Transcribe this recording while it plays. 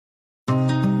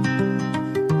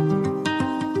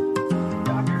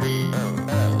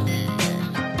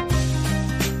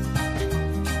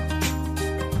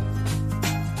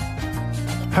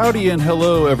Howdy and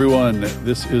hello, everyone.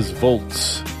 This is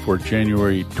Volts for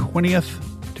January 20th,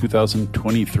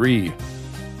 2023,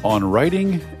 on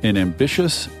writing an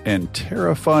ambitious and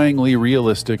terrifyingly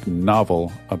realistic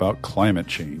novel about climate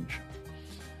change.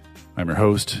 I'm your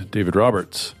host, David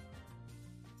Roberts.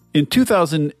 In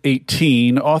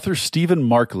 2018, author Stephen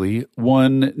Markley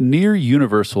won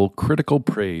near-universal critical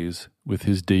praise with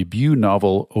his debut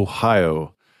novel,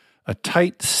 Ohio, a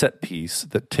tight set piece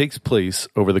that takes place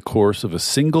over the course of a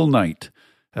single night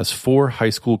as four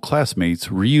high school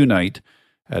classmates reunite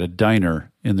at a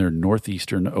diner in their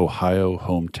northeastern Ohio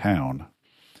hometown.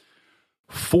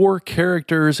 Four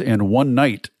characters and one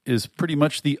night is pretty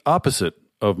much the opposite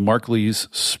of Markley's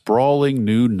sprawling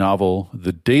new novel,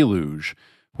 The Deluge,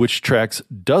 which tracks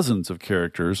dozens of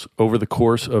characters over the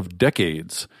course of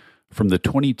decades, from the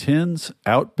 2010s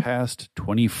out past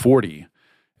 2040.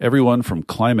 Everyone from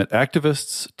climate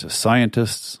activists to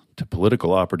scientists to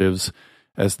political operatives,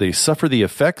 as they suffer the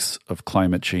effects of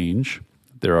climate change,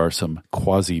 there are some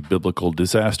quasi-biblical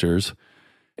disasters,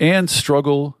 and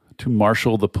struggle to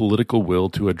marshal the political will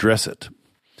to address it.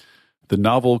 The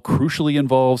novel crucially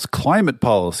involves climate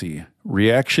policy,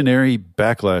 reactionary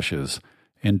backlashes,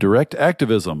 and direct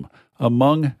activism,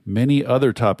 among many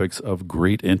other topics of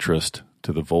great interest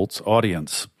to the Volts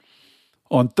audience.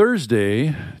 On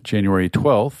Thursday, January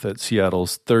 12th, at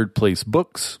Seattle's Third Place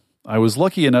Books, I was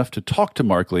lucky enough to talk to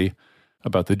Markley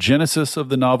about the genesis of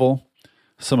the novel,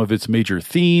 some of its major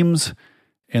themes,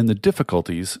 and the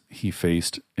difficulties he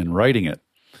faced in writing it.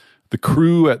 The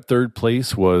crew at Third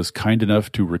Place was kind enough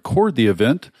to record the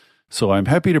event, so I'm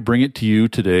happy to bring it to you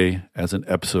today as an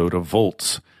episode of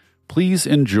Volts. Please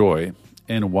enjoy,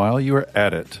 and while you are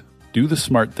at it, do the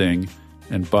smart thing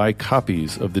and buy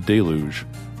copies of The Deluge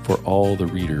for all the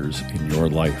readers in your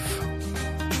life.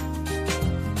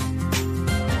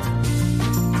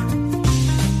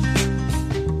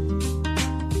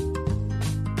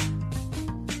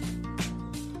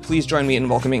 Please join me in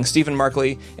welcoming Stephen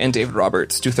Markley and David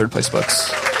Roberts to Third Place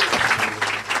Books.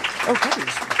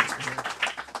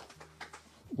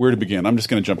 Where to begin? I'm just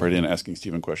going to jump right in asking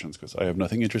Stephen questions because I have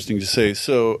nothing interesting to say.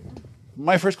 So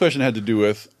my first question had to do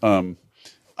with,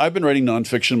 I've been writing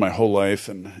nonfiction my whole life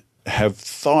and have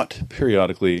thought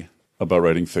periodically about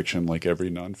writing fiction like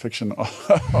every nonfiction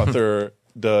author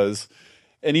does.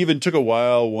 And even took a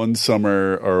while one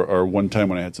summer or one time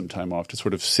when I had some time off to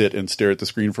sort of sit and stare at the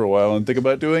screen for a while and think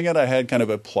about doing it. I had kind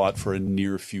of a plot for a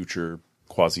near future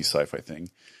quasi sci-fi thing.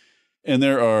 And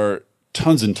there are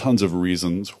tons and tons of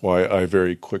reasons why I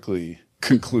very quickly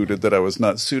concluded that I was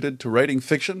not suited to writing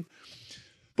fiction.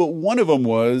 But one of them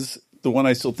was the one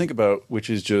I still think about,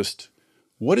 which is just,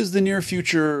 what does the near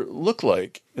future look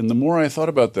like? And the more I thought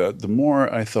about that, the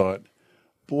more I thought,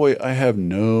 boy, I have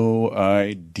no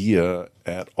idea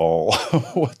at all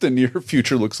what the near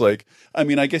future looks like. I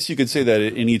mean, I guess you could say that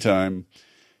at any time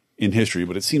in history,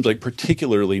 but it seems like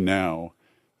particularly now,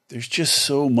 there's just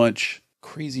so much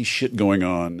crazy shit going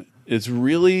on. It's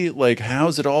really like,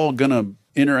 how's it all going to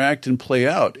interact and play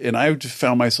out? And I just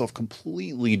found myself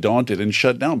completely daunted and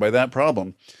shut down by that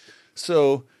problem.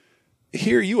 So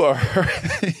here you are.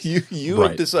 you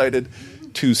Right. have decided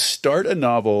to start a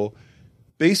novel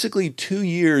basically 2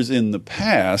 years in the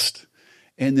past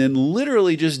and then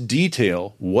literally just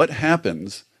detail what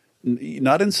happens,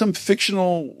 not in some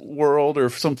fictional world or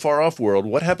some far-off world,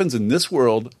 what happens in this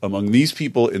world among these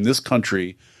people in this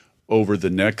country over the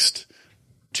next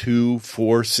 2,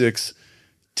 4, 6,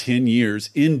 10 years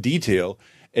in detail.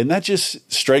 And that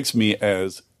just strikes me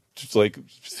as, just like,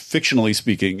 fictionally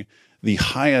speaking, the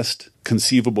highest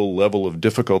conceivable level of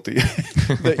difficulty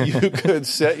that you could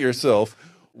set yourself.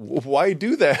 Why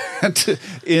do that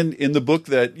in the book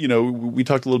that, you know, we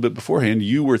talked a little bit beforehand,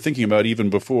 you were thinking about even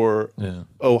before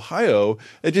Ohio?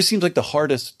 It just seems like the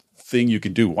hardest thing you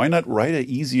could do. Why not write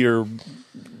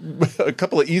a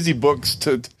couple of easy books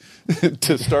to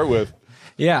start with?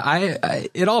 Yeah,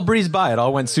 it all breezed by. It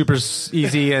all went super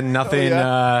easy and nothing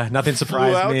nothing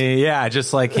surprised me. Yeah,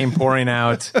 just like came pouring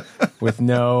out with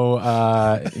nothing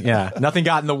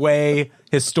got in the way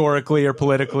historically or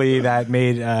politically that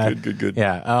made good.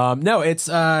 Yeah. No, it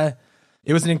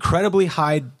was an incredibly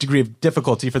high degree of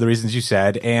difficulty for the reasons you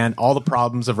said, and all the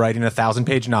problems of writing a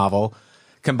 1,000-page novel,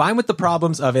 combined with the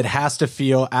problems of it has to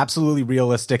feel absolutely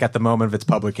realistic at the moment of its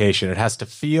publication. It has to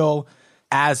feel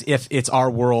as if it's our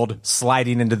world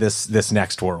sliding into this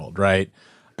next world, right?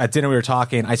 At dinner we were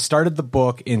talking, I started the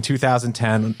book in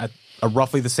 2010 at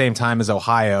roughly the same time as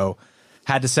Ohio,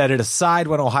 had to set it aside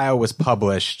when Ohio was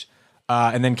published,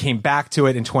 and then came back to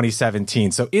it in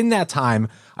 2017. So in that time,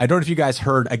 I don't know if you guys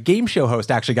heard, a game show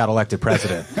host actually got elected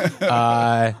president.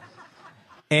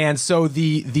 And so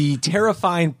the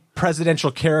terrifying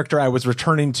presidential character I was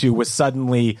returning to was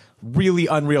suddenly really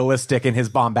unrealistic in his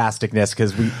bombasticness,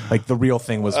 because the real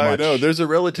thing was much. I know there's a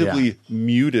relatively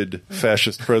muted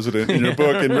fascist president in your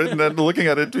book, and written that, looking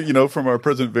at it, from our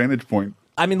present vantage point.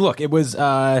 I mean, look, it was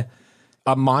a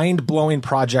mind-blowing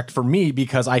project for me,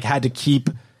 because I had to keep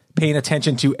paying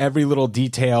attention to every little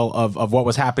detail of what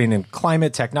was happening in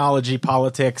climate, technology,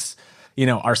 politics,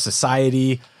 our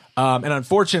society. And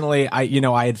unfortunately,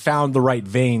 I had found the right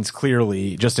veins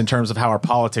clearly, just in terms of how our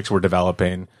politics were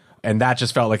developing. And that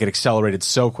just felt like it accelerated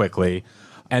so quickly.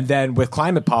 And then with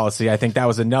climate policy, I think that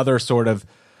was another sort of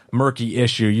murky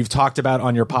issue. You've talked about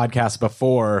on your podcast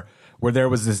before, where there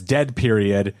was this dead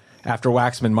period after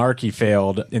Waxman Markey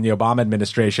failed in the Obama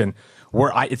administration,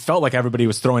 where it felt like everybody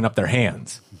was throwing up their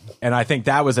hands. And I think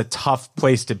that was a tough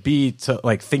place to be, to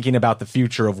thinking about the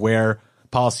future of where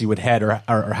policy would head or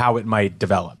how it might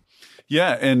develop.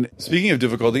 Yeah, and speaking of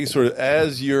difficulty, sort of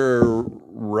as you're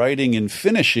writing and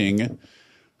finishing,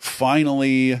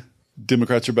 finally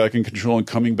Democrats are back in control and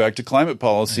coming back to climate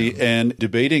policy and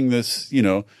debating this,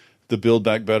 the Build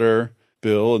Back Better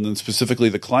bill, and then specifically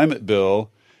the climate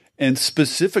bill. And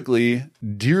specifically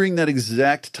during that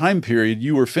exact time period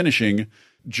you were finishing,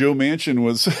 Joe Manchin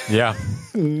was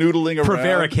noodling around.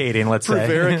 Prevaricating, let's say.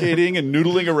 Prevaricating and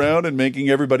noodling around and making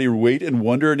everybody wait and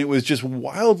wonder. And it was just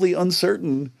wildly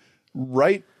uncertain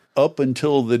right up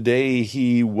until the day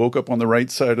he woke up on the right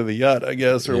side of the yacht, I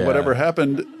guess, or whatever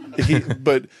happened.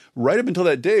 But right up until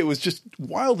that day, it was just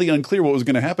wildly unclear what was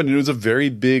going to happen. And it was a very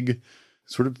big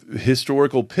sort of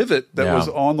historical pivot that was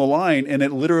on the line. And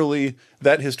it literally,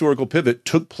 that historical pivot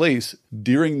took place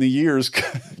during the years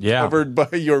covered by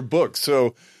your book.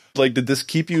 So did this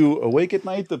keep you awake at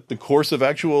night, the course of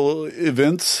actual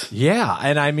events? Yeah.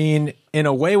 And I mean, in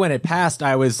a way, when it passed,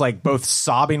 I was both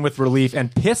sobbing with relief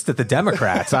and pissed at the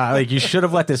Democrats. You should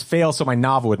have let this fail so my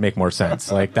novel would make more sense.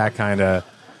 That kind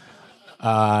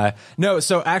of... No,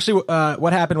 so actually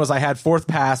what happened was I had fourth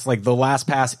pass, the last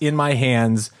pass in my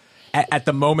hands at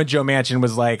the moment Joe Manchin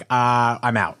was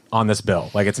I'm out on this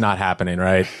bill. It's not happening,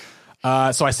 right?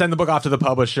 So I send the book off to the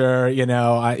publisher.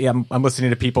 I'm listening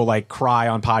to people cry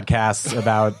on podcasts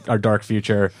about our dark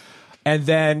future. And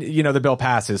then, the bill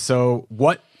passes. So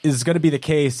what is going to be the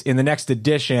case in the next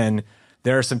edition?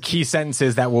 There are some key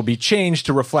sentences that will be changed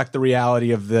to reflect the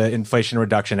reality of the Inflation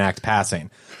Reduction Act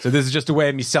passing. So this is just a way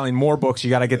of me selling more books. You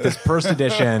got to get this first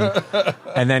edition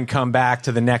and then come back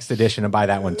to the next edition and buy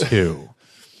that one too.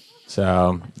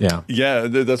 So, yeah. Yeah,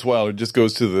 that's wild. It just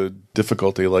goes to the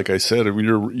difficulty, like I said. I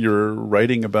mean, you're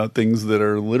writing about things that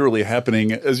are literally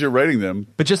happening as you're writing them.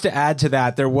 But just to add to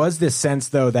that, there was this sense,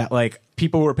 though, that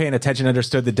people who were paying attention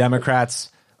understood the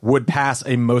Democrats would pass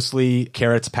a mostly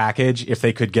carrots package if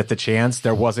they could get the chance.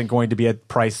 There wasn't going to be a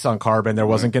price on carbon. There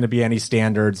wasn't going to be any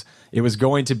standards. It was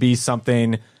going to be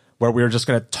something where we were just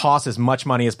going to toss as much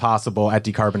money as possible at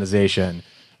decarbonization.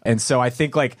 And so I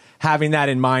think having that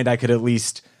in mind, I could at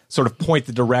least sort of point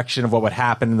the direction of what would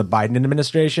happen in the Biden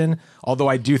administration. Although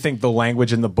I do think the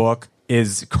language in the book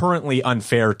is currently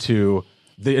unfair to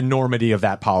the enormity of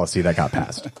that policy that got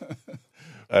passed.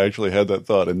 I actually had that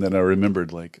thought, and then I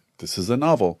remembered, this is a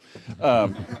novel.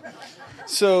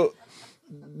 So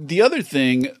the other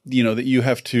thing, that you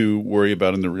have to worry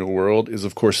about in the real world is,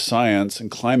 of course, science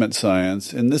and climate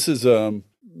science. And this is,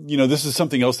 this is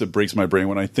something else that breaks my brain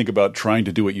when I think about trying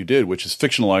to do what you did, which is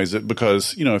fictionalize it.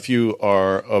 Because, if you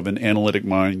are of an analytic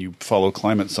mind, you follow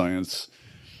climate science.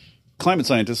 Climate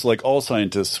scientists, like all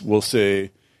scientists, will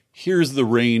say, here's the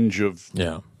range of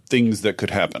things that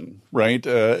could happen, right?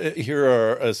 Here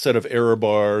are a set of error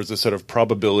bars, a set of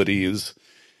probabilities.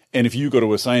 And if you go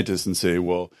to a scientist and say,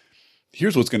 well,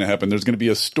 here's what's going to happen. There's going to be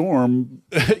a storm,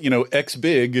 X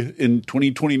big in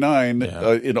 2029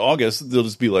 in August. They'll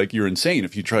just be like, you're insane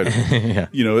if you try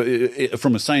to,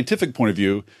 from a scientific point of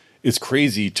view, it's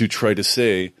crazy to try to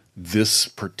say this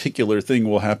particular thing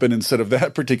will happen instead of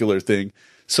that particular thing.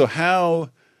 So how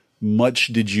much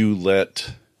did you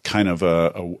let kind of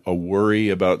a worry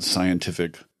about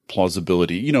scientific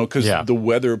plausibility, because the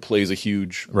weather plays a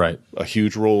huge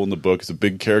role in the book. It's a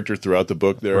big character throughout the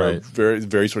book. There are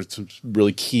very sorts of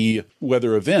really key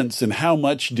weather events. And how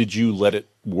much did you let it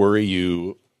worry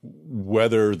you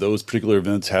whether those particular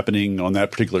events happening on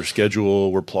that particular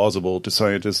schedule were plausible to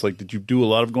scientists? Did you do a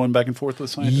lot of going back and forth with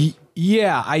scientists?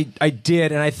 Yeah, I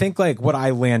did. And I think what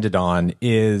I landed on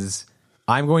is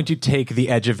I'm going to take the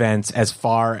edge events as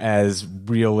far as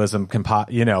realism can,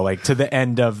 to the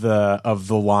end of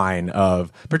the line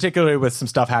of, particularly with some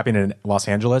stuff happening in Los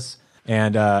Angeles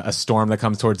and a storm that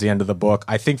comes towards the end of the book.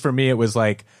 I think for me, it was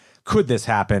could this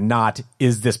happen? Not,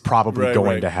 is this probably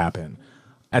going to happen?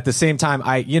 At the same time,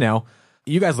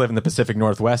 you guys live in the Pacific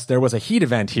Northwest. There was a heat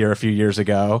event here a few years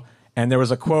ago, and there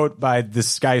was a quote by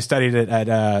this guy who studied it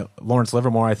at Lawrence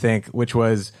Livermore, I think, which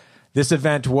was, this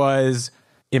event was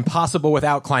impossible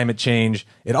without climate change.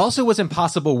 It also was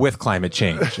impossible with climate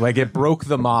change. Like, it broke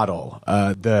the model,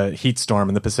 the heat storm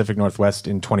in the Pacific Northwest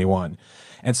in 21.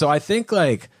 And so I think,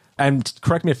 like, and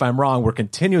correct me if I'm wrong, we're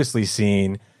continuously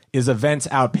seeing is events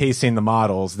outpacing the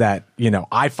models that,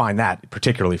 I find that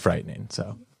particularly frightening.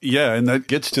 So yeah, and that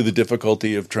gets to the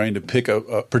difficulty of trying to pick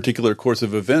a particular course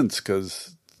of events,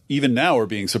 because even now we're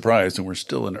being surprised, and we're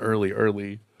still in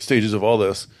early stages of all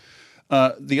this.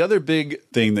 The other big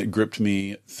thing that gripped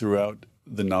me throughout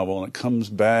the novel, and it comes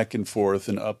back and forth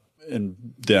and up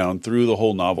and down through the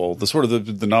whole novel,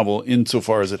 the novel,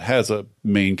 insofar as it has a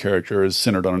main character, is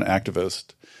centered on an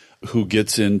activist who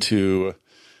gets into,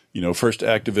 first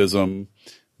activism.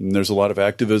 And there's a lot of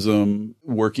activism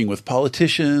working with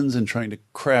politicians and trying to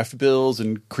craft bills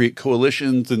and create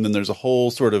coalitions. And then there's a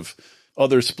whole sort of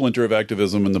other splinter of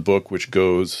activism in the book, which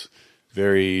goes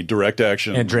very direct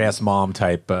action. Andreas Malm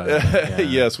type. Yeah.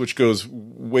 Yes, which goes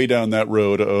way down that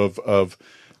road of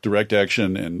direct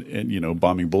action and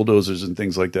bombing bulldozers and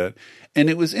things like that. And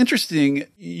it was interesting,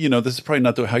 this is probably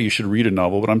not how you should read a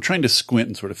novel, but I'm trying to squint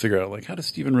and sort of figure out, like, how does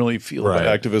Stephen really feel about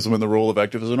activism and the role of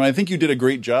activism? And I think you did a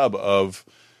great job of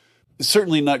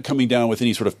certainly not coming down with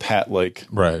any sort of pat, like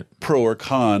pro or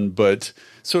con, but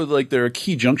sort of like there are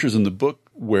key junctures in the book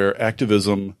where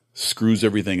activism screws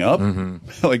everything up,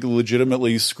 like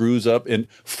legitimately screws up and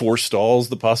forestalls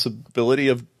the possibility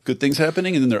of good things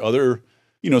happening. And then there are other,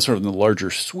 sort of in the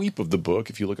larger sweep of the book,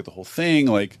 if you look at the whole thing,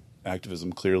 like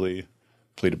activism clearly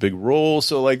played a big role.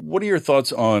 So, like, what are your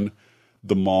thoughts on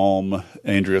the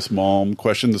Andreas Malm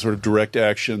question, the sort of direct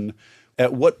action?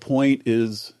 At what point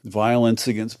is violence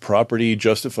against property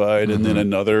justified? And then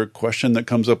another question that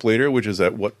comes up later, which is,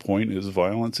 at what point is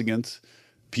violence against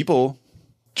people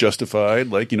justified?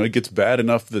 Like, it gets bad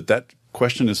enough that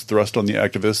question is thrust on the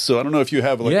activists. So I don't know if you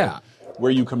have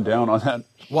where you come down on that.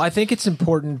 Well, I think it's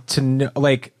important to know,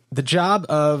 like, the job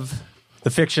of the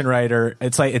fiction writer,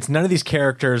 it's none of these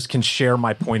characters can share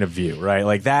my point of view, right?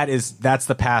 Like, that's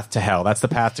the path to hell. That's the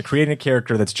path to creating a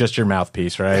character that's just your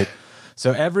mouthpiece, right?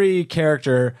 So every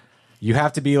character, you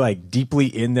have to be, like, deeply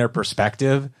in their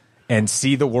perspective and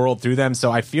see the world through them.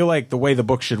 So I feel like the way the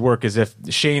book should work is, if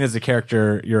Shane is the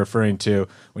character you're referring to,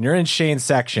 when you're in Shane's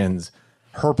sections,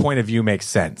 her point of view makes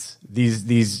sense.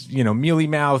 These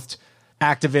mealy-mouthed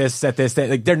activists at this,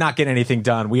 like, they're not getting anything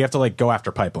done. We have to, like, go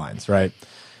after pipelines, right?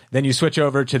 Then you switch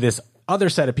over to this other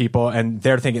set of people, and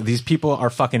they're thinking, these people are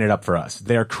fucking it up for us.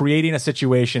 They're creating a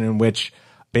situation in which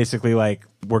basically, like,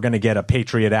 we're going to get a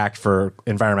Patriot Act for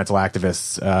environmental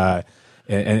activists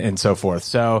and so forth.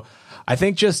 So I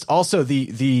think just also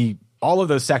all of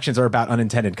those sections are about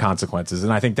unintended consequences.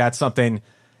 And I think that's something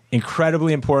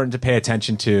incredibly important to pay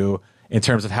attention to in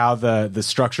terms of how the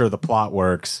structure of the plot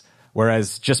works.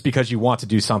 Whereas just because you want to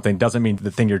do something doesn't mean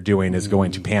the thing you're doing is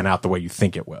going to pan out the way you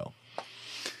think it will.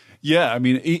 Yeah, I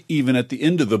mean, even at the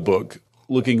end of the book,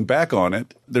 looking back on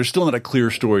it, there's still not a clear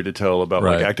story to tell about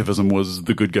like activism was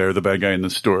the good guy or the bad guy in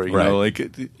the story. You know, like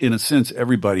in a sense,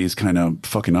 everybody's kind of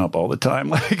fucking up all the time.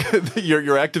 Like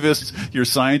your activists, your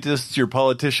scientists, your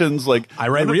politicians. Like I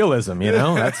write realism,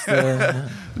 that's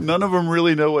none of them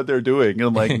really know what they're doing,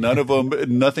 and like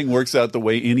nothing works out the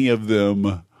way any of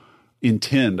them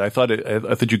intend. I thought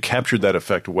you captured that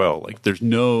effect well. Like there's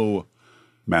no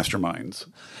masterminds.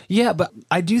 Yeah, but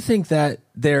I do think that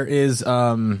there is,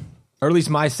 or at least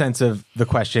my sense of the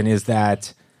question is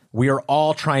that we are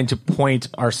all trying to point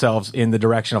ourselves in the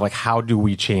direction of like, how do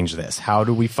we change this? How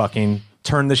do we fucking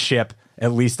turn the ship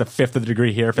at least a fifth of the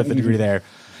degree here, a fifth of the degree there?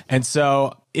 And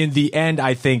so in the end,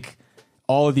 I think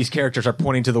all of these characters are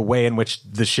pointing to the way in which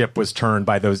the ship was turned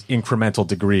by those incremental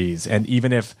degrees. And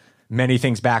even if many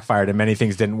things backfired and many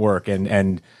things didn't work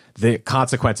and the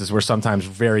consequences were sometimes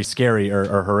very scary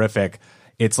or horrific,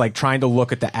 it's like trying to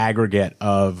look at the aggregate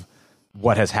of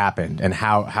what has happened and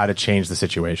how to change the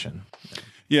situation.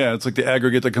 Yeah, it's like the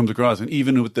aggregate that comes across. And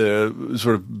even with the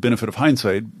sort of benefit of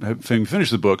hindsight, having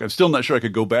finished the book, I'm still not sure I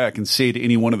could go back and say to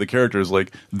any one of the characters,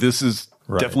 like, this is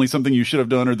definitely something you should have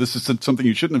done or this is something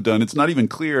you shouldn't have done. It's not even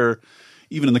clear,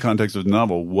 even in the context of the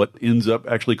novel, what ends up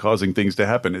actually causing things to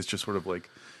happen. It's just sort of like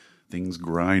things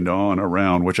grind on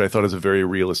around, which I thought is a very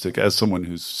realistic, as someone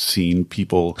who's seen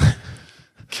people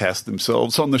cast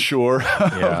themselves on the shore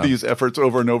of these efforts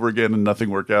over and over again and nothing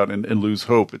work out and lose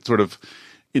hope. It's sort of,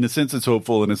 in a sense, it's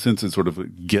hopeful. In a sense, it sort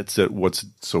of gets at what's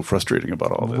so frustrating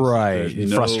about all this. Right.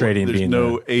 There's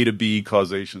no A to B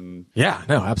causation. Yeah,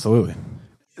 no, absolutely.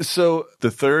 So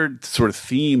the third sort of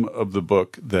theme of the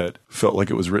book that felt like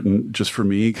it was written just for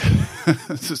me,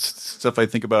 stuff I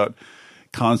think about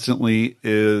constantly,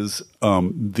 is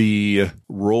the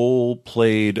role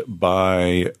played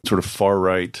by sort of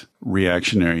far-right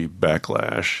reactionary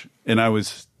backlash. And I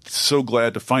was so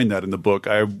glad to find that in the book.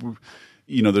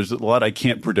 There's a lot I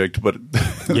can't predict, but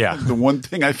Yeah. the one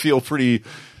thing I feel pretty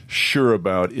sure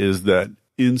about is that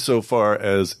insofar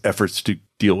as efforts to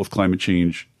deal with climate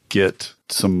change get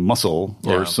some muscle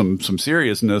or some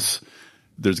seriousness,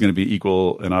 there's going to be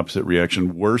equal and opposite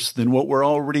reaction, worse than what we're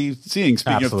already seeing.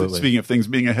 Speaking of things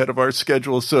being ahead of our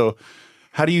schedule. So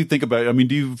how do you think about it? I mean,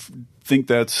 do you think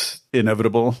that's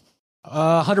inevitable?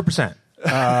 100%.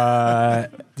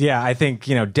 Yeah, I think,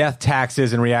 death,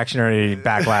 taxes, and reactionary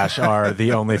backlash are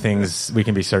the only things we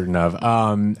can be certain of.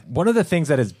 One of the things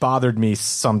that has bothered me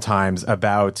sometimes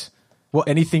about, well,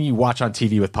 anything you watch on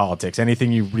TV with politics,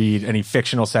 anything you read, any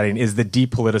fictional setting, is the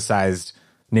depoliticized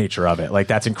nature of it. Like,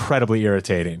 that's incredibly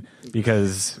irritating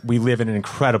because we live in an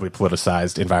incredibly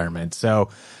politicized environment. So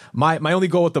my only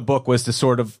goal with the book was to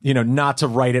sort of, not to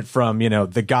write it from,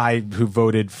 the guy who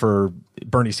voted for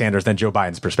Bernie Sanders than Joe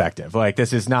Biden's perspective. Like,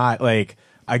 this is not like,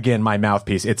 again, my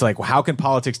mouthpiece. It's like, how can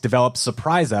politics develop,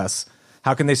 surprise us?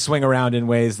 How can they swing around in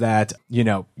ways that,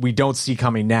 we don't see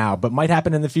coming now, but might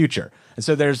happen in the future? And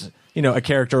so there's, a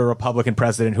character, a Republican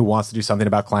president who wants to do something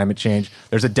about climate change.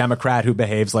 There's a Democrat who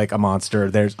behaves like a monster.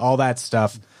 There's all that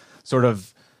stuff sort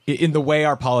of in the way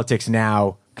our politics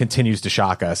now continues to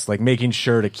shock us, like making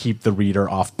sure to keep the reader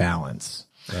off balance.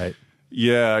 Right.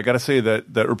 Yeah, I got to say that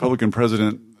Republican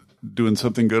president doing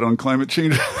something good on climate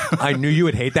change. I knew you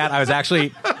would hate that. I was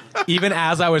actually, even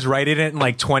as I was writing it in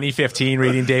like 2015,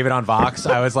 reading David on Vox,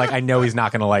 I was like, I know he's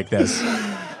not going to like this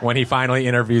when he finally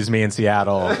interviews me in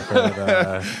Seattle.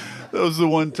 That was the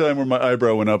one time where my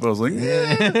eyebrow went up. I was like,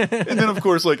 eh. And then, of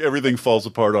course, like everything falls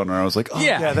apart on her. I was like, oh,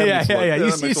 yeah.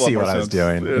 You see what I was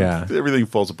doing. Yeah. Everything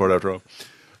falls apart after all.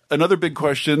 Another big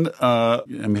question,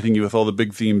 I'm hitting you with all the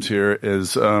big themes here,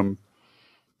 is, and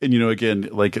again,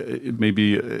 like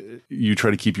maybe you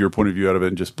try to keep your point of view out of it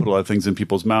and just put a lot of things in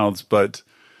people's mouths, but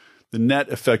the net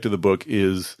effect of the book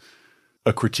is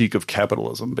a critique of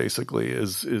capitalism, basically,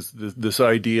 is this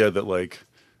idea that like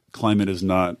climate is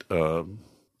not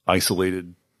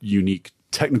isolated, unique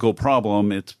technical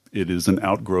problem. It is an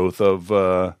outgrowth of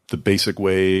the basic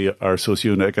way our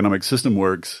socioeconomic system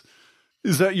works.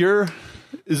 Is that you?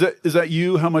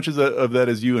 How much of that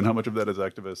is you, and how much of that is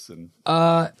activists? And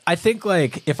I think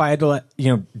like if I had to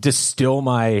distill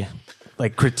my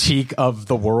like critique of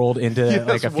the world into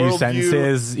like a few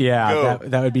sentences,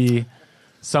 that would be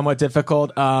somewhat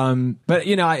difficult. But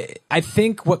I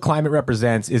think what climate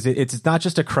represents is it's not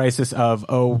just a crisis of,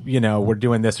 we're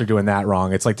doing this or doing that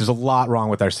wrong. It's like there's a lot wrong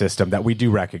with our system that we do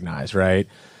recognize, right?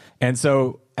 And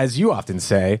so, as you often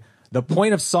say, the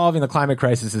point of solving the climate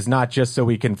crisis is not just so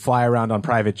we can fly around on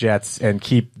private jets and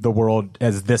keep the world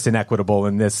as this inequitable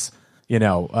and this,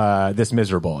 this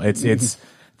miserable. It's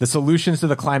the solutions to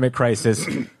the climate crisis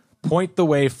point the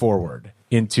way forward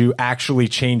into actually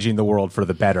changing the world for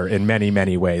the better in many,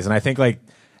 many ways. And I think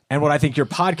and what I think your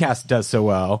podcast does so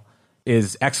well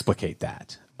is explicate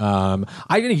that. I'm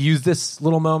going to use this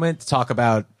little moment to talk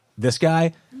about this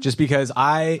guy just because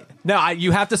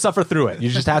you have to suffer through it. You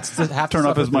just have to turn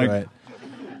off his mic.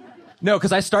 No,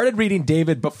 because I started reading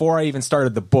David before I even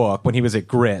started the book when he was at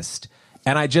Grist.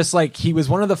 And I just he was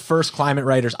one of the first climate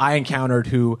writers I encountered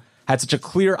who had such a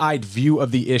clear-eyed view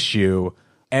of the issue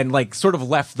and sort of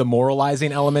left the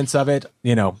moralizing elements of it,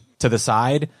 to the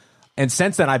side. And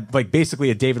since then, I'm basically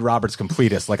a David Roberts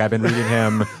completist. I've been reading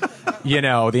him,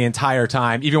 the entire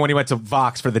time, even when he went to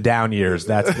Vox for the down years.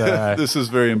 That's the. This is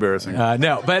very embarrassing.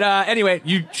 No, but anyway,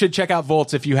 you should check out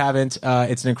Volts if you haven't.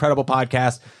 It's an incredible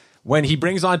podcast. When he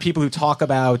brings on people who talk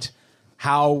about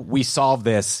how we solve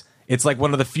this, it's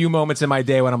one of the few moments in my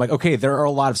day when I'm like, okay, there are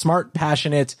a lot of smart,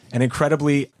 passionate, and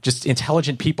incredibly just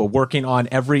intelligent people working on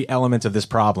every element of this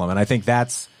problem. And I think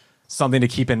that's something to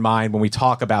keep in mind when we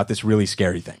talk about this really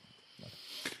scary thing.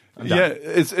 Yeah,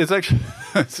 it's actually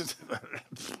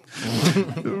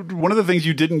one of the things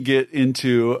you didn't get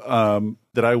into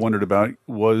that I wondered about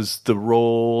was the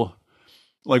role.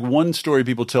 One story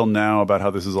people tell now about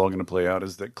how this is all going to play out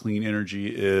is that clean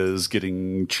energy is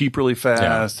getting cheap really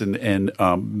fast, and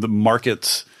the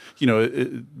markets,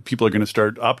 people are going to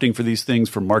start opting for these things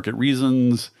for market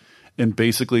reasons, and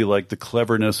basically the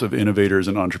cleverness of innovators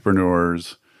and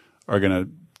entrepreneurs are going to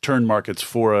turn markets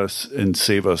for us and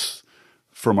save us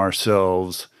from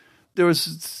ourselves. There was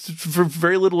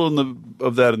very little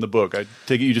of that in the book. I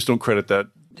take it you just don't credit that.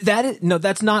 No,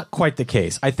 that's not quite the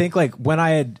case. I think when I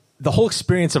had the whole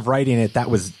experience of writing it, that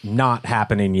was not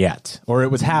happening yet, or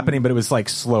it was happening, but it was like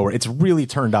slower. It's really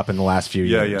turned up in the last few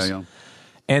years. Yeah.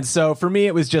 And so for me,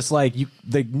 it was just like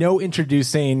no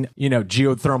introducing,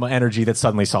 geothermal energy that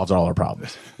suddenly solves all our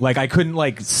problems. Like I couldn't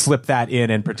like slip that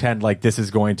in and pretend like this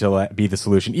is going to be the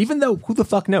solution, even though who the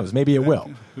fuck knows? Maybe it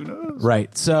will. Who knows?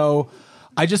 Right. So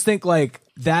I just think like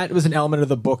that was an element of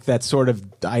the book that sort of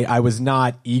I was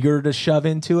not eager to shove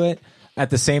into it. At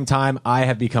the same time, I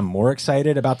have become more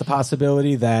excited about the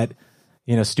possibility that,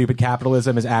 stupid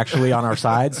capitalism is actually on our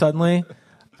side suddenly.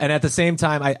 And at the same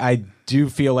time, I do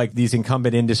feel like these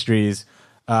incumbent industries,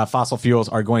 fossil fuels,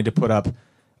 are going to put up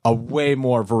a way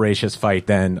more voracious fight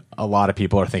than a lot of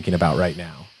people are thinking about right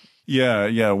now.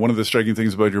 Yeah. One of the striking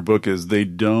things about your book is they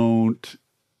don't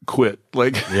quit.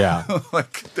 Like,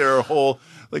 like their whole,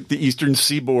 like the eastern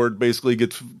seaboard basically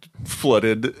gets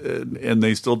flooded, and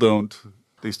they still don't.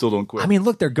 They still don't quit. I mean,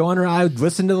 look, they're going around. I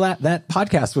listened to that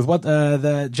podcast with what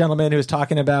the gentleman who was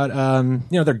talking about.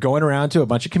 They're going around to a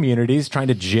bunch of communities trying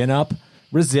to gin up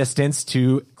resistance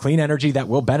to clean energy that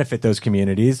will benefit those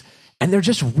communities, and they're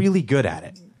just really good at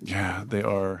it. Yeah, they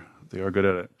are. They are good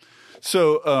at it.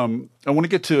 So I want to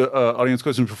get to audience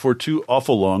questions before too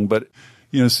awful long. But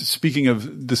speaking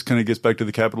of this, kind of gets back to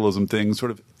the capitalism thing.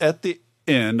 Sort of at the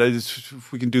end,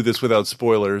 if we can do this without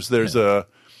spoilers. There's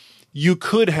you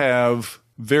could have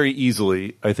very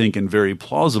easily, I think, and very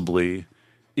plausibly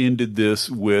ended this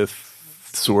with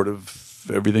sort of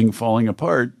everything falling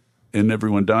apart and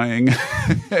everyone dying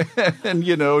and,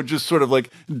 just sort of like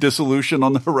dissolution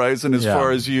on the horizon as far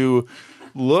as you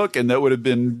look. And that would have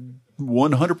been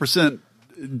 100%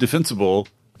 defensible.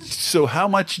 So how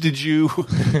much did you,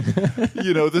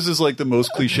 this is like the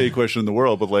most cliche question in the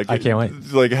world, but like, I can't wait.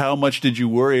 Like, how much did you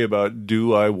worry about,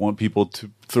 do I want people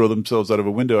to throw themselves out of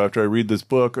a window after I read this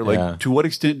book? Or like, to what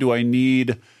extent do I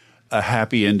need a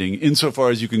happy ending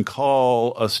insofar as you can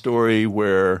call a story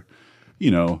where,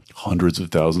 hundreds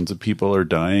of thousands of people are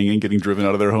dying and getting driven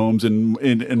out of their homes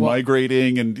and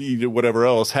migrating and whatever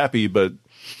else happy, but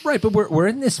right, but we're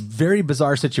in this very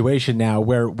bizarre situation now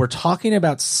where we're talking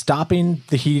about stopping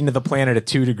the heating of the planet at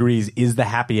 2 degrees is the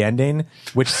happy ending,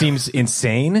 which seems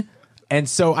insane. And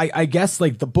so I guess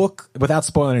like the book, without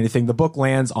spoiling anything, the book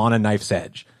lands on a knife's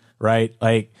edge, right?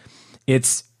 Like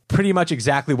it's pretty much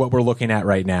exactly what we're looking at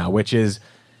right now, which is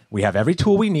we have every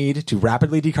tool we need to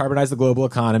rapidly decarbonize the global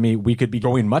economy. We could be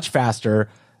going much faster.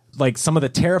 Like some of the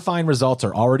terrifying results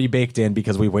are already baked in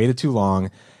because we waited too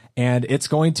long. And it's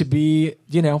going to be,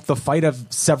 the fight of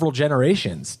several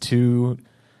generations to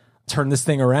turn this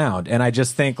thing around. And I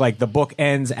just think like the book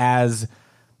ends as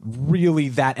really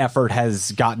that effort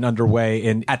has gotten underway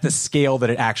and at the scale that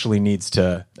it actually needs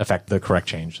to affect the correct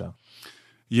change. So.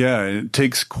 Yeah, it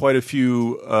takes quite a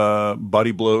few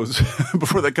body blows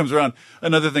before that comes around.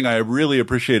 Another thing I really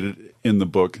appreciated in the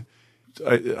book,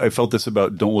 I felt this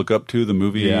about Don't Look Up To, the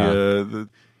movie. Yeah.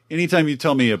 Anytime you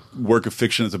tell me a work of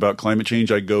fiction is about climate change,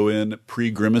 I go in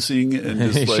pre-grimacing and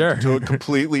just like to a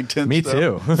completely tensed Me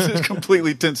too. Just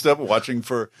completely tensed up watching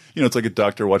for, it's like a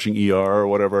doctor watching ER or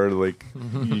whatever. Like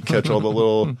you catch all the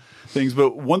little things.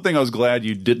 But one thing I was glad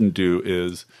you didn't do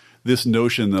is this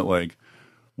notion that like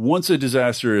once a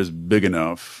disaster is big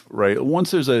enough, right?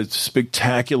 Once there's a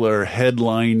spectacular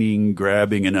headlining,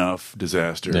 grabbing enough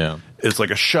disaster, it's like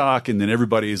a shock. And then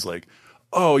everybody's like,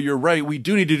 oh, you're right. We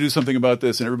do need to do something about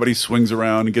this. And everybody swings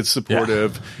around and gets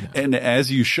supportive. Yeah. And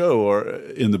as you show or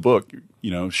in the book,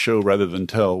 show rather than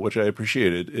tell, which I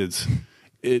appreciated,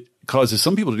 it causes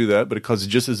some people to do that, but it causes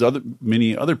just as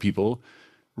many other people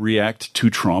react to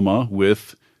trauma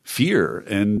with fear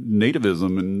and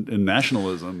nativism and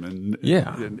nationalism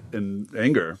and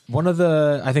anger. One of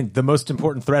I think the most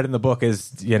important thread in the book is,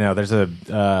 there's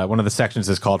one of the sections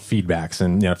is called feedbacks,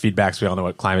 and feedbacks, we all know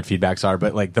what climate feedbacks are,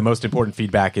 but like the most important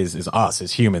feedback is us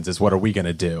as humans, is what are we going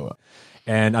to do?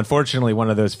 And unfortunately, one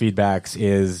of those feedbacks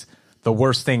is the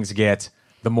worse things get,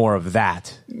 the more of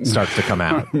that starts to come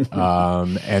out.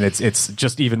 And it's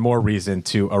just even more reason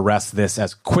to arrest this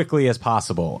as quickly as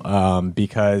possible,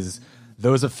 because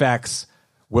those effects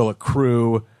will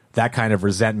accrue that kind of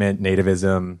resentment,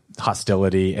 nativism,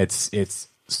 hostility. It's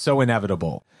so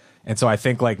inevitable. And so I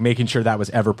think like making sure that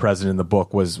was ever present in the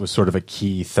book was sort of a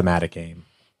key thematic aim.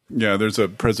 Yeah, there's a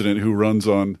president who runs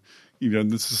on,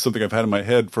 this is something I've had in my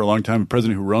head for a long time, a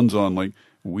president who runs on like,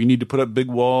 we need to put up big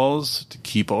walls to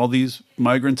keep all these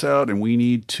migrants out, and we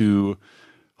need to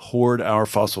hoard our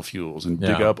fossil fuels and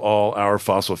dig up all our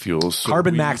fossil fuels. So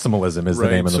Carbon maximalism is the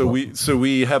name of the book. So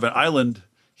we have an island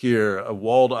here, a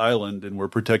walled island, and we're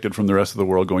protected from the rest of the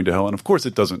world going to hell. And of course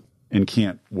it doesn't and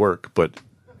can't work, but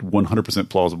 100%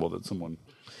 plausible that someone...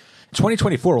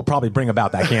 2024 will probably bring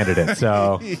about that candidate.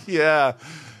 So Yeah.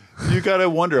 You got to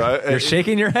wonder. you're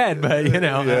shaking your head, but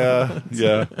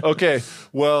Yeah. Okay.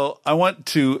 Well, I want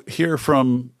to hear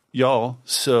from y'all.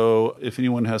 So if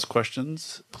anyone has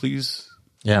questions, please.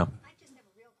 Yeah.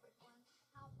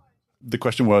 The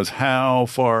question was, how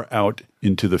far out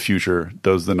into the future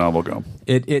does the novel go?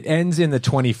 It ends in the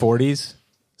 2040s.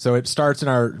 So it starts in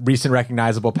our recent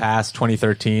recognizable past,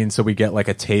 2013. So we get like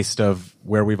a taste of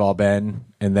where we've all been,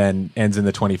 and then ends in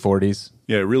the 2040s.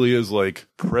 Yeah, it really is like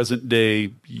present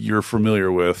day you're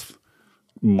familiar with,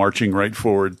 marching right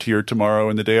forward to your tomorrow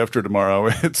and the day after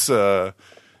tomorrow. It's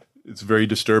very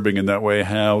disturbing in that way,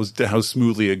 how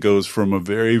smoothly it goes from a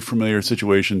very familiar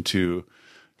situation to,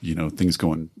 things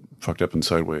going fucked up and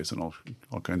sideways in all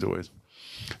kinds of ways.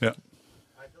 Yeah.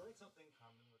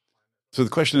 So the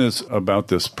question is about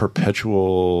this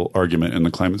perpetual argument in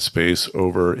the climate space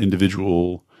over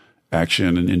individual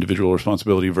action and individual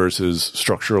responsibility versus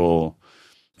structural,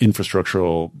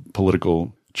 infrastructural,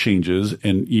 political changes.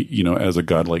 And, as a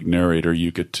godlike narrator,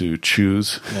 you get to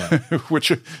choose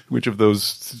which of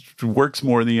those works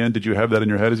more in the end. Did you have that in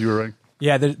your head as you were writing?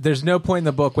 Yeah, there's no point in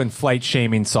the book when flight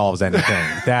shaming solves anything.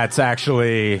 That's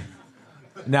actually...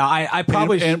 Now, I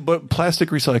probably... But plastic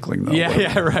recycling, though.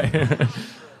 Yeah, right.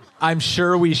 I'm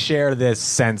sure we share this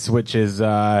sense, which is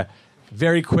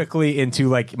very quickly into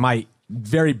like my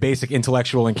very basic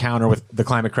intellectual encounter with the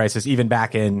climate crisis, even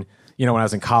back in, when I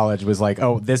was in college, was like,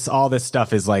 oh, all this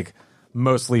stuff is like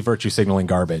mostly virtue signaling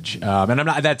garbage. And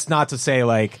that's not to say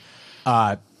like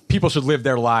people should live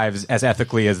their lives as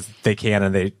ethically as they can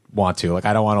and they want to. Like,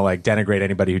 I don't want to like denigrate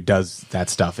anybody who does that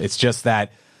stuff. It's just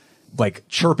that like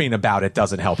chirping about it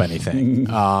doesn't help anything.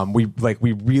 We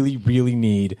really, really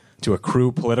need to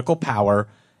accrue political power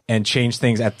and change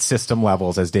things at system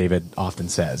levels, as David often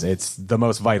says. It's the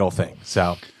most vital thing.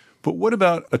 So, but what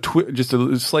about just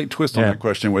a slight twist on that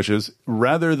question, which is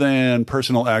rather than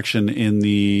personal action in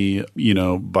the,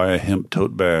 buy a hemp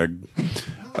tote bag,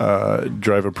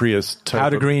 drive a Prius type how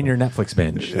to green your Netflix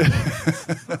binge.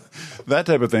 That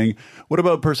type of thing. What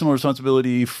about personal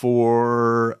responsibility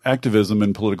for activism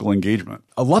and political engagement?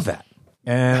 I love that.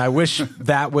 And I wish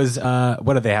that was,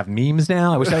 what do they have, memes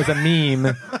now? I wish that was a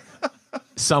meme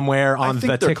somewhere on the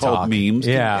TikTok. They're called memes.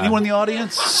 Yeah. Anyone in the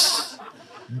audience?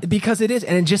 Because it is.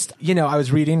 And it just, I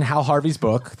was reading Hal Harvey's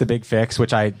book, The Big Fix,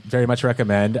 which I very much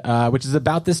recommend, which is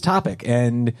about this topic.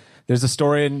 And there's a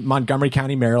story in Montgomery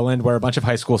County, Maryland, where a bunch of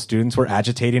high school students were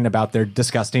agitating about their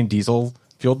disgusting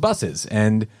diesel-fueled buses.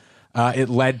 And it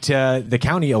led to the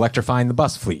county electrifying the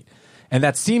bus fleet. And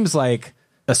that seems like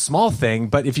a small thing,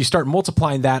 but if you start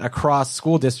multiplying that across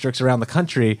school districts around the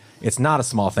country, it's not a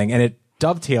small thing. And it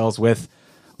dovetails with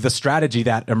the strategy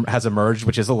that has emerged,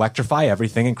 which is electrify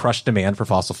everything and crush demand for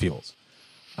fossil fuels.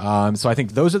 So I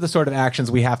think those are the sort of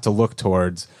actions we have to look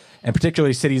towards, and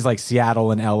particularly cities like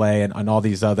Seattle and LA and all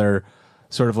these other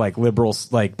sort of like liberal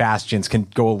like bastions can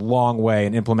go a long way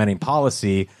in implementing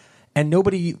policy, and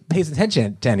nobody pays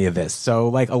attention to any of this. So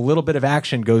like a little bit of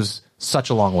action goes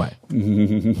such a long way.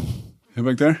 Hey,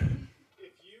 back there?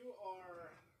 If you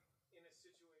are in a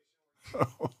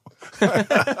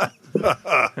situation...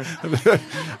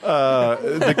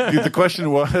 The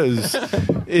question was,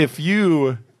 if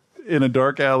you, in a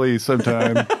dark alley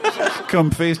sometime,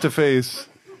 come face to face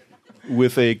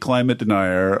with a climate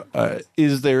denier,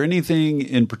 is there anything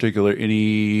in particular,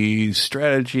 any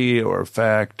strategy or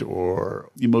fact or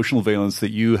emotional valence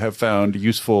that you have found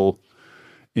useful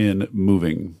in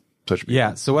moving such people?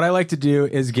 Yeah, so what I like to do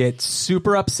is get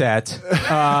super upset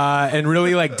and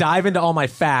really like dive into all my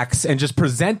facts and just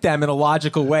present them in a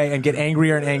logical way and get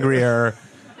angrier and angrier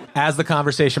as the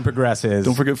conversation progresses.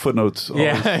 Don't forget footnotes.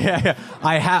 Yeah.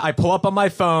 I pull up on my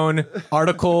phone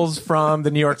articles from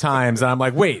the New York Times, and I'm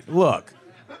like, wait, look,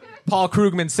 Paul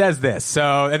Krugman says this.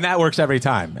 So, and that works every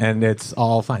time, and it's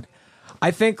all fine.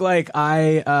 I think like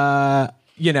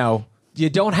you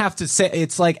don't have to say,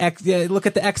 it's like, look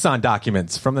at the Exxon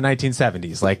documents from the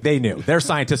 1970s. Like, they knew. Their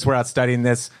scientists were out studying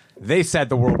this. They said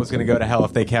the world was going to go to hell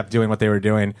if they kept doing what they were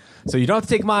doing. So you don't have to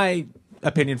take my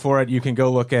opinion for it. You can go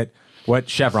look at what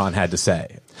Chevron had to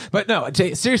say. But no,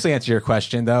 to seriously answer your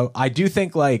question, though, I do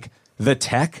think, like, the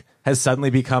tech has suddenly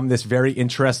become this very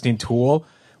interesting tool,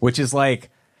 which is like,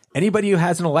 anybody who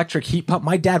has an electric heat pump,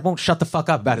 my dad won't shut the fuck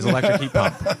up about his electric heat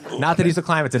pump. Not that he's a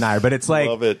climate denier, but it's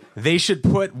like they should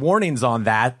put warnings on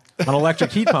that, on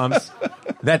electric heat pumps,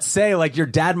 that say, like, your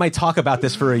dad might talk about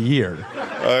this for a year.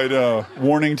 I know.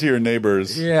 Warning to your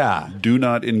neighbors. Yeah. Do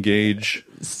not engage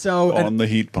on the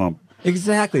heat pump.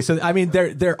 Exactly. So, I mean,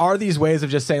 there are these ways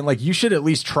of just saying, like, you should at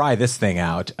least try this thing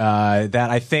out, that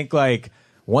I think, like,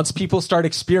 once people start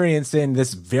experiencing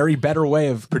this very better way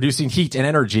of producing heat and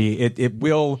energy, it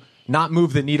will not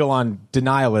move the needle on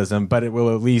denialism, but it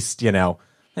will at least,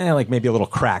 like maybe a little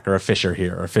crack or a fissure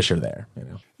here or a fissure there.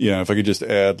 Yeah, if I could just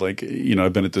add, like,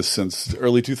 I've been at this since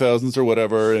early 2000s or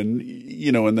whatever, and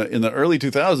in the early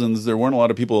 2000s, there weren't a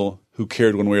lot of people who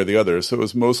cared one way or the other. So it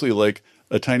was mostly like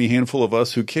a tiny handful of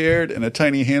us who cared, and a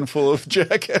tiny handful of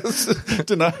jackass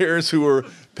deniers who were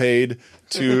paid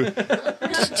to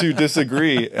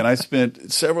disagree. And I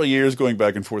spent several years going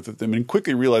back and forth with them, and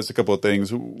quickly realized a couple of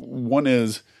things. One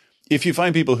is, if you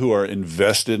find people who are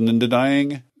invested in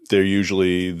denying, they're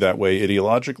usually that way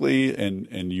ideologically,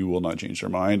 and you will not change their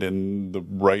mind. And the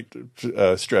right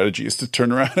strategy is to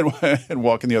turn around and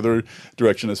walk in the other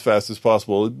direction as fast as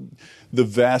possible. The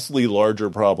vastly larger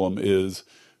problem is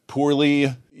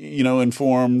poorly,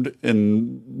 informed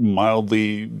and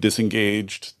mildly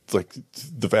disengaged. It's like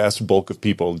the vast bulk of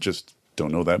people just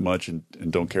don't know that much and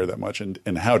don't care that much.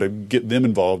 And how to get them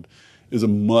involved is a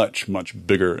much, much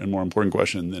bigger and more important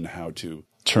question than how to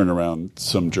turn around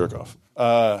some jerk off.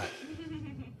 Yep.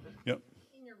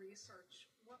 In your research,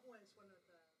 what was one of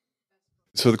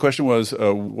the So the question was,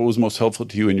 what was most helpful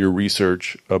to you in your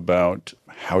research about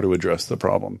how to address the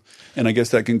problem? And I guess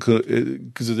that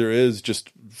because there is,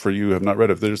 just for you who have not read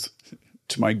it, there's,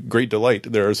 to my great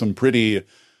delight, there are some pretty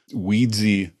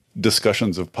weedsy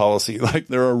discussions of policy. Like,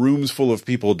 there are rooms full of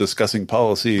people discussing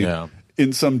policy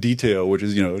in some detail, which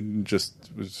is, just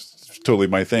was totally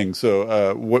my thing.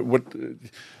 So what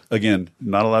again,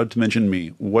 not allowed to mention me.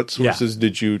 What sources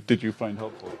did you find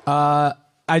helpful?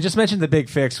 I just mentioned The Big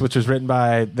Fix, which was written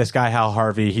by this guy, Hal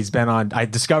Harvey. He's been on, I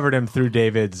discovered him through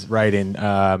David's writing,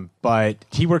 but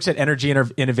he works at Energy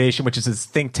Innovation, which is his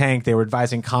think tank. They were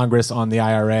advising Congress on the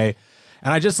IRA.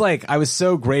 And I was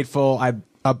so grateful.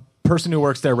 A person who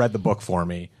works there read the book for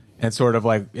me and sort of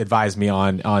like advised me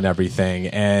on everything.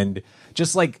 And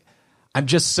just like, I'm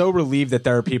just so relieved that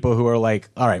there are people who are like,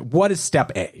 all right, what is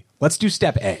step A? Let's do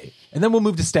step A. And then we'll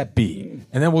move to step B.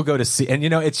 And then we'll go to C. And,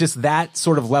 it's just that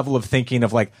sort of level of thinking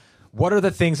of like, what are the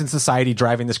things in society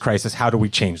driving this crisis? How do we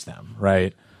change them?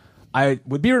 Right. I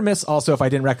would be remiss also if I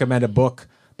didn't recommend a book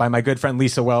by my good friend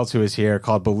Lisa Wells, who is here,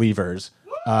 called Believers.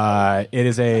 It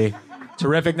is a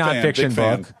terrific nonfiction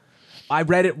book. I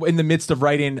read it in the midst of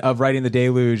writing The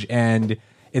Deluge, and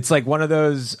it's like one of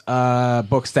those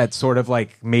books that sort of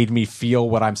like made me feel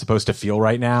what I'm supposed to feel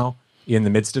right now in the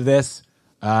midst of this.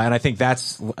 And I think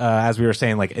that's, as we were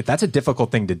saying, like that's a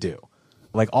difficult thing to do.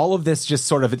 Like all of this just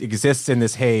sort of exists in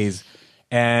this haze,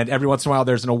 and every once in a while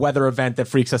there's a weather event that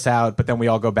freaks us out, but then we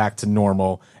all go back to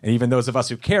normal. And even those of us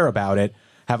who care about it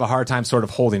have a hard time sort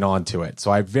of holding on to it.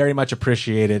 So I very much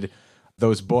appreciated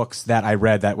those books that I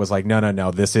read that was like,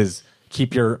 no, this is,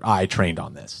 keep your eye trained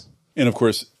on this. And of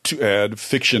course, to add,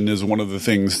 fiction is one of the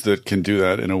things that can do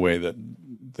that in a way that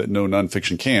no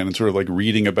nonfiction can. And sort of like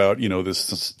reading about,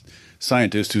 this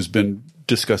scientist who's been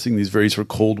discussing these very sort of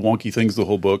cold, wonky things the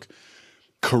whole book,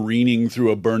 careening through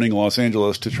a burning Los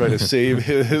Angeles to try to save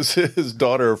his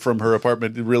daughter from her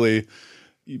apartment. It really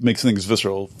makes things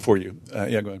visceral for you. Go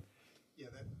ahead. Yeah,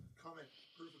 that comment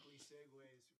perfectly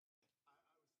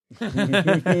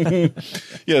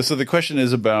segues. Yeah, so the question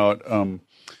is about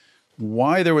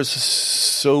why there was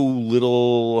so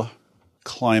little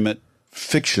climate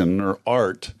fiction or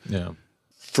art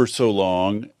for so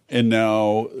long. And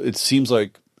now it seems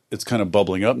like it's kind of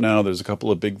bubbling up now. There's a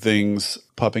couple of big things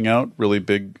popping out, really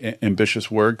big, ambitious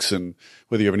works, and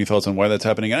whether you have any thoughts on why that's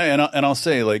happening. And I'll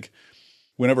say, like,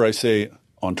 whenever I say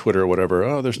on Twitter or whatever,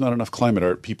 oh, there's not enough climate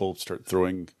art, people start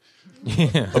throwing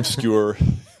obscure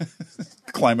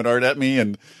climate art at me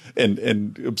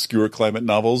and obscure climate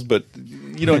novels. But,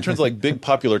 in terms of like big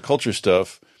popular culture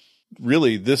stuff,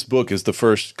 really, this book is the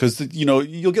first, because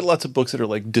you'll get lots of books that are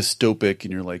like dystopic,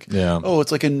 and you're like, oh,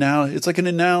 it's like an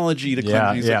analogy to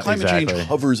climate change. Like climate change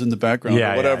hovers in the background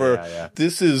or whatever. Yeah.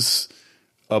 This is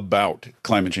about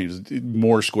climate change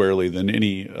more squarely than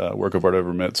any work of art I've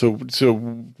ever met. So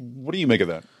what do you make of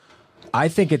that? I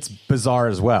think it's bizarre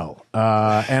as well.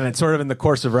 And it's sort of in the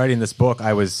course of writing this book,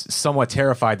 I was somewhat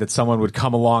terrified that someone would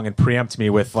come along and preempt me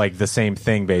with like the same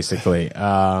thing, basically.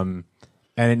 And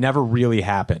it never really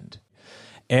happened.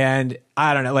 And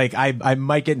I don't know, like I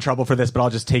might get in trouble for this, but I'll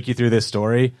just take you through this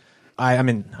story. I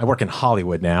work in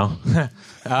Hollywood now.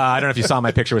 I don't know if you saw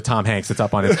my picture with Tom Hanks. It's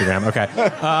up on Instagram.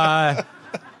 Okay.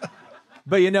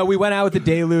 But, we went out with The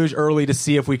Deluge early to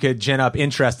see if we could gin up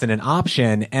interest in an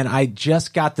option. And I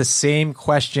just got the same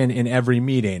question in every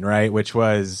meeting, right? Which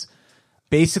was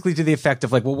basically to the effect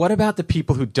of like, well, what about the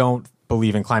people who don't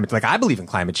believe in climate? Like, I believe in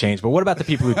climate change, but what about the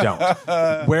people who don't?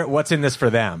 What's in this for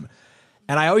them?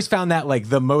 And I always found that like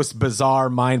the most bizarre,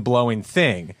 mind-blowing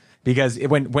thing. Because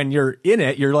when you're in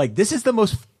it, you're like, this is the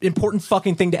most important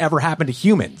fucking thing to ever happen to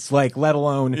humans. Like, let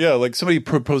alone... Yeah, like somebody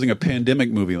proposing a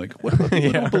pandemic movie. Like, what about people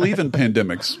who don't believe in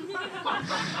pandemics?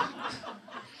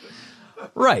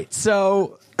 Right.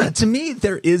 So to me,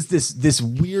 there is this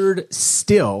weird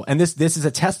still, and this is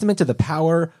a testament to the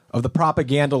power of the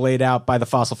propaganda laid out by the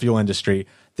fossil fuel industry.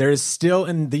 There is still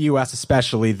in the U.S.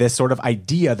 especially this sort of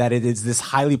idea that it is this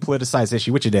highly politicized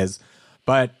issue, which it is,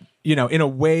 but in a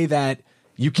way that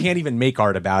you can't even make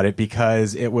art about it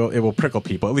because it will prickle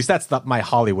people. At least that's my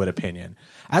Hollywood opinion.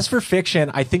 As for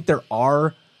fiction, I think there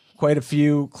are quite a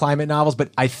few climate novels, but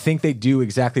I think they do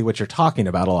exactly what you're talking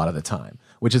about a lot of the time,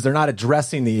 which is they're not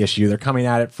addressing the issue. They're coming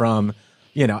at it from,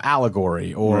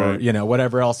 allegory or,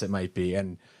 whatever else it might be.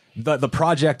 And the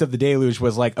project of the deluge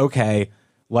was like, okay,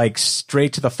 like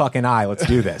straight to the fucking eye. Let's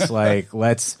do this. Like,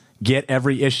 let's get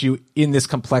every issue in this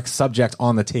complex subject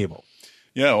on the table.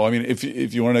 Yeah, well, I mean, if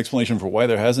you want an explanation for why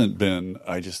there hasn't been,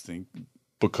 I just think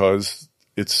because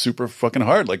it's super fucking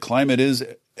hard. Like climate is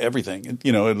everything. It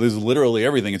is literally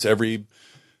everything. It's every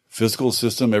physical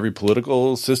system, every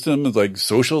political system, it's like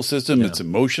social system. Yeah. It's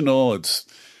emotional. It's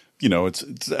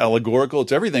it's allegorical.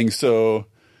 It's everything. So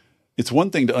it's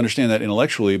one thing to understand that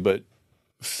intellectually, but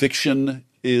fiction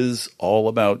is all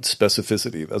about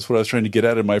specificity. That's what I was trying to get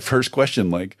at in my first question.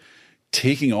 Like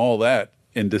taking all that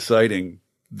and deciding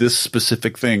this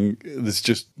specific thing is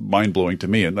just mind-blowing to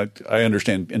me. And I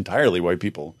understand entirely why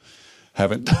people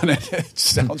haven't done it. It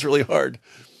sounds really hard.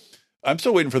 I'm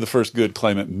still waiting for the first good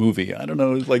climate movie. I don't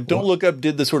know. Like Don't Look Up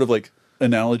did the sort of like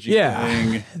analogy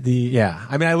thing.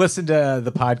 I mean, I listened to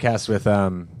the podcast with,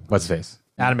 what's his face?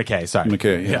 Adam McKay. Sorry.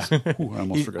 McKay, yes. Yeah. Ooh, I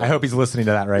almost forgot. I hope he's listening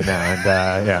to that right now.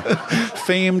 And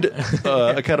Famed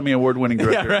Academy Award-winning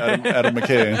director Adam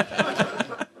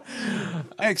McKay.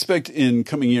 I expect in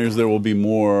coming years there will be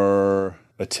more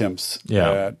attempts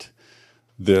at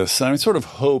this. I sort of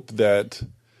hope that,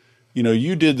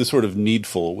 you did the sort of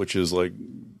needful, which is like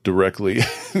directly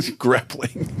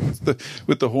grappling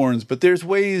with the horns. But there's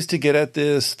ways to get at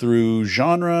this through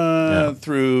genre,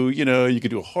 through, you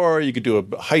could do a horror, you could do a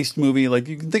heist movie. Like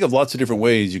you can think of lots of different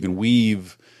ways you could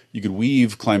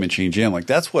weave climate change in. Like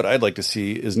that's what I'd like to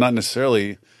see is not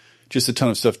necessarily just a ton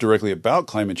of stuff directly about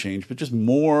climate change, but just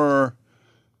more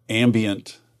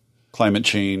ambient climate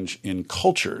change in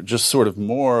culture, just sort of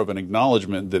more of an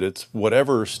acknowledgement that it's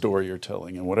whatever story you're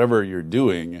telling and whatever you're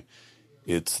doing,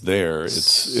 it's there.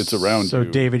 It's around you. So,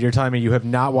 David, you're telling me you have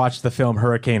not watched the film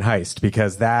Hurricane Heist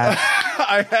because that...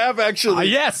 I have actually.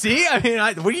 Yeah, see? I mean,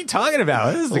 what are you talking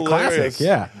about? This is a classic.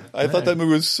 Yeah. I thought that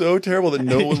movie was so terrible that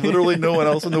literally no one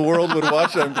else in the world would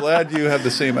watch it. I'm glad you have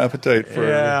the same appetite for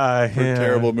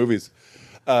terrible movies.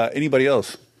 Anybody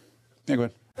else? Yeah, go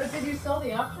ahead. But did you sell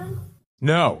the option?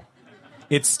 No.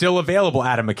 It's still available,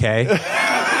 Adam McKay.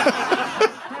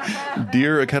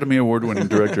 Dear Academy Award-winning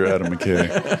director Adam McKay.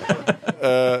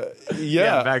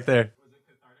 Yeah, back there.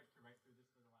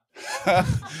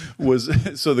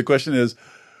 So the question is,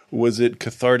 was it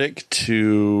cathartic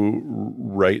to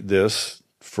write this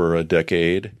for a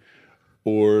decade,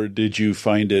 or did you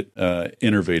find it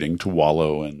enervating to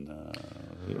wallow in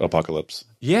apocalypse?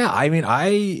 Yeah, I mean,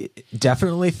 I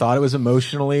definitely thought it was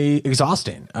emotionally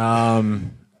exhausting,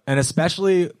 and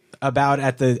especially about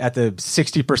at the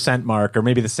 60% mark, or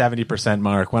maybe the 70%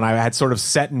 mark, when I had sort of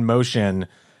set in motion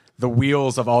the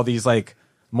wheels of all these like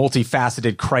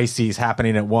multifaceted crises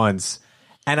happening at once,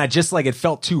 and I just like it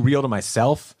felt too real to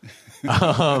myself.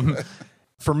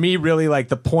 For me, really, like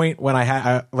the point when I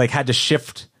had to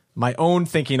shift my own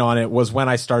thinking on it was when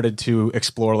I started to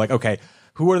explore, like, okay,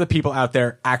 who are the people out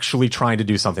there actually trying to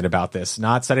do something about this?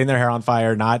 Not setting their hair on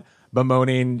fire, not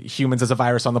bemoaning humans as a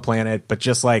virus on the planet, but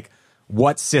just like,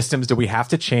 what systems do we have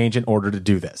to change in order to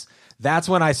do this? That's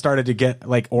when I started to get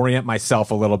like orient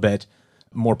myself a little bit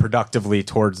more productively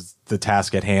towards the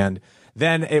task at hand.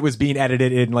 Then it was being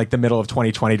edited in like the middle of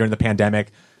 2020 during the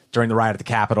pandemic, during the riot at the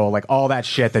Capitol, like all that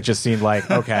shit that just seemed like,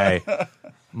 okay,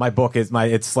 my book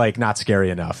it's like not scary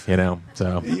enough,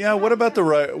 So yeah, what about the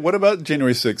riot? What about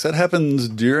January 6th? That happens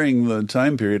during the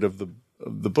time period of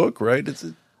the book, right? Did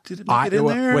it make it in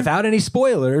there? Without any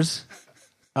spoilers.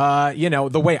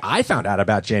 The way I found out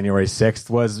about January 6th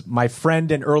was my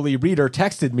friend and early reader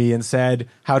texted me and said,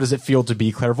 "How does it feel to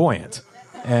be clairvoyant?"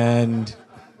 And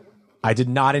I did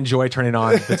not enjoy turning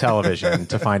on the television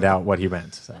to find out what he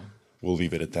meant. So we'll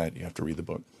leave it at that. You have to read the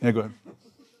book. Yeah, go ahead.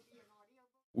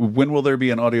 When will there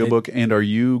be an audiobook, and are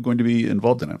you going to be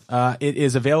involved in it? It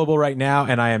is available right now,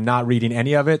 and I am not reading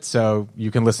any of it, so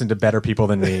you can listen to better people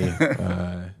than me.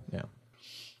 Yeah.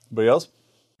 Anybody else?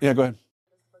 Yeah, go ahead.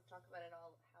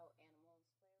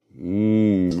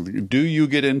 Do you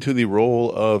get into the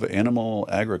role of animal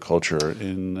agriculture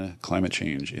in climate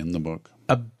change in the book?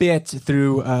 A bit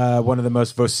through one of the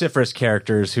most vociferous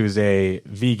characters who's a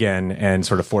vegan and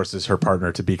sort of forces her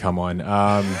partner to become one,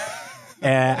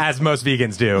 as most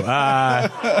vegans do.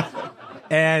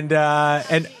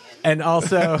 And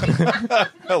also...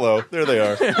 Hello, there they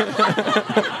are.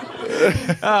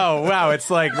 Oh, wow, it's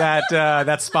like that.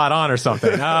 That's spot on or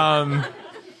something.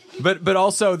 But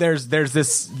also there's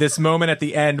this moment at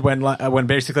the end when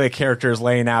basically a character is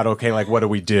laying out, okay, like what do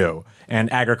we do?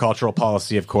 And agricultural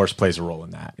policy, of course, plays a role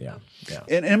in that. Yeah.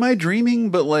 And am I dreaming?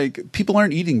 But like people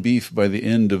aren't eating beef by the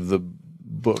end of the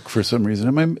book for some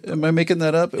reason. Am I making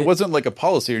that up? It wasn't like a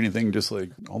policy or anything. Just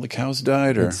like all the cows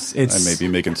died, or I may be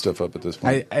making stuff up at this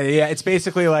point. Yeah, it's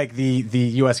basically like the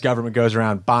U.S. government goes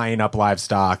around buying up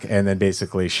livestock and then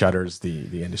basically shutters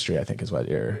the industry. I think is what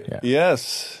you're. Yeah.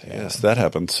 Yes, that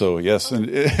happened. So yes, and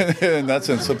in that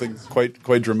sense, something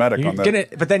quite dramatic on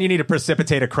that. But then you need to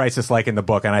precipitate a crisis like in the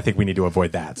book, and I think we need to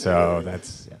avoid that. So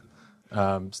that's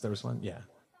So there was one. Yeah.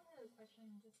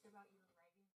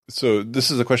 So this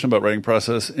is a question about writing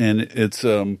process, and it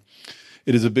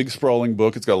is a big sprawling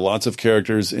book. It's got lots of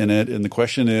characters in it, and the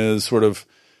question is sort of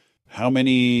how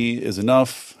many is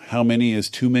enough? How many is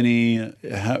too many?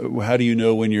 How do you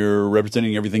know when you're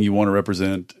representing everything you want to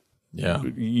represent? Yeah,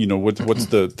 what's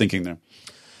the thinking there?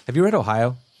 Have you read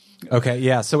Ohio? Okay,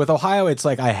 yeah. So with Ohio, it's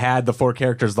like I had the 4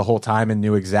 characters the whole time and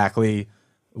knew exactly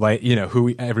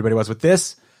who everybody was. With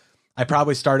this, I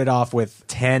probably started off with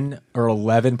 10 or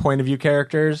 11 point of view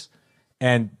characters,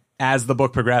 and as the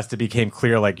book progressed, it became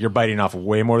clear like you're biting off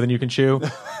way more than you can chew,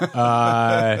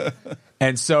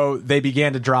 and so they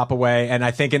began to drop away. And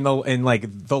I think in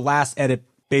the last edit,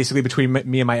 basically between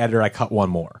me and my editor, I cut one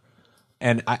more,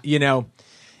 and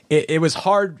it was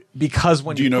hard because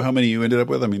when do you know how many you ended up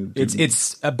with? I mean,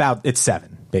 it's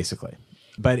 7 basically,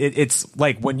 but it's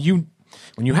like when you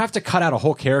have to cut out a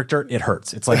whole character, it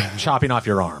hurts. It's like chopping off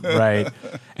your arm, right?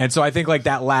 And so I think like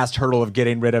that last hurdle of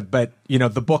getting rid of, but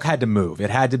the book had to move. It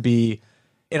had to be,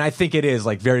 and I think it is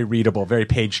like very readable, very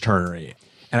page turnery.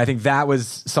 And I think that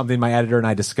was something my editor and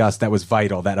I discussed that was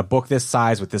vital, that a book this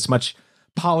size with this much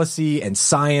policy and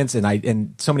science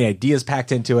and so many ideas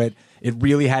packed into it, it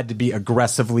really had to be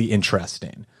aggressively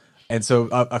interesting. And so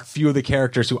a few of the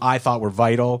characters who I thought were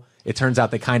vital, it turns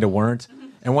out they kind of weren't.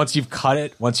 And once you've cut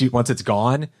it, once it's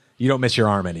gone, you don't miss your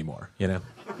arm anymore.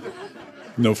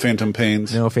 No phantom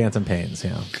pains. No phantom pains.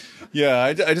 Yeah. Yeah.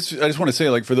 I just want to say,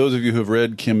 like, for those of you who have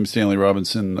read Kim Stanley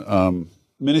Robinson,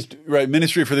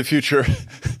 Ministry for the Future.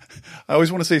 I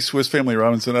always want to say Swiss Family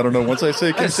Robinson. I don't know. Once I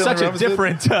say Kim Stanley such Robinson, a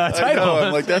different title. I know,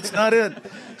 I'm like, that's not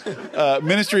it.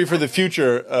 Ministry for the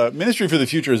Future. Ministry for the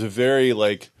Future is a very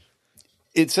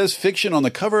it says fiction on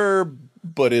the cover,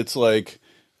 but it's like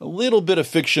a little bit of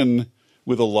fiction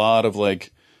with a lot of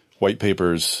white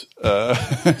papers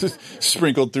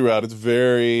sprinkled throughout. It's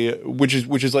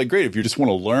which is like great if you just want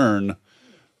to learn.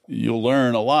 You'll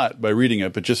learn a lot by reading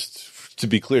it. But just to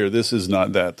be clear, this is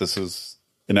not that. This is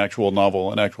an actual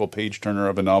novel, an actual page turner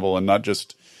of a novel, and not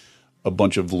just a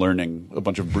bunch of learning, a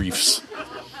bunch of briefs.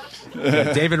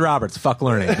 David Roberts, fuck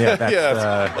learning. Yeah,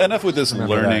 that's, enough with this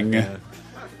learning. That, yeah.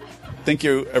 Thank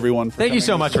you, everyone. Thank you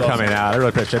so much for coming out. I really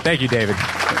appreciate it. Thank you, David.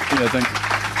 Yeah, thank you.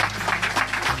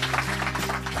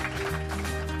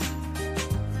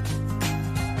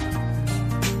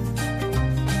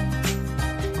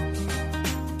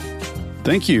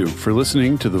 Thank you for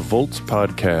listening to the Volts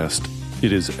podcast.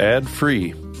 It is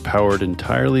ad-free, powered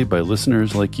entirely by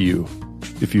listeners like you.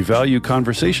 If you value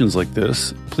conversations like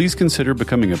this, please consider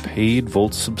becoming a paid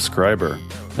Volts subscriber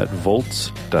at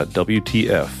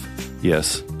volts.wtf.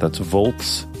 Yes, that's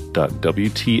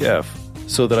volts.wtf,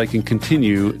 so that I can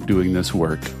continue doing this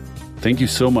work. Thank you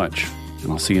so much,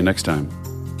 and I'll see you next time.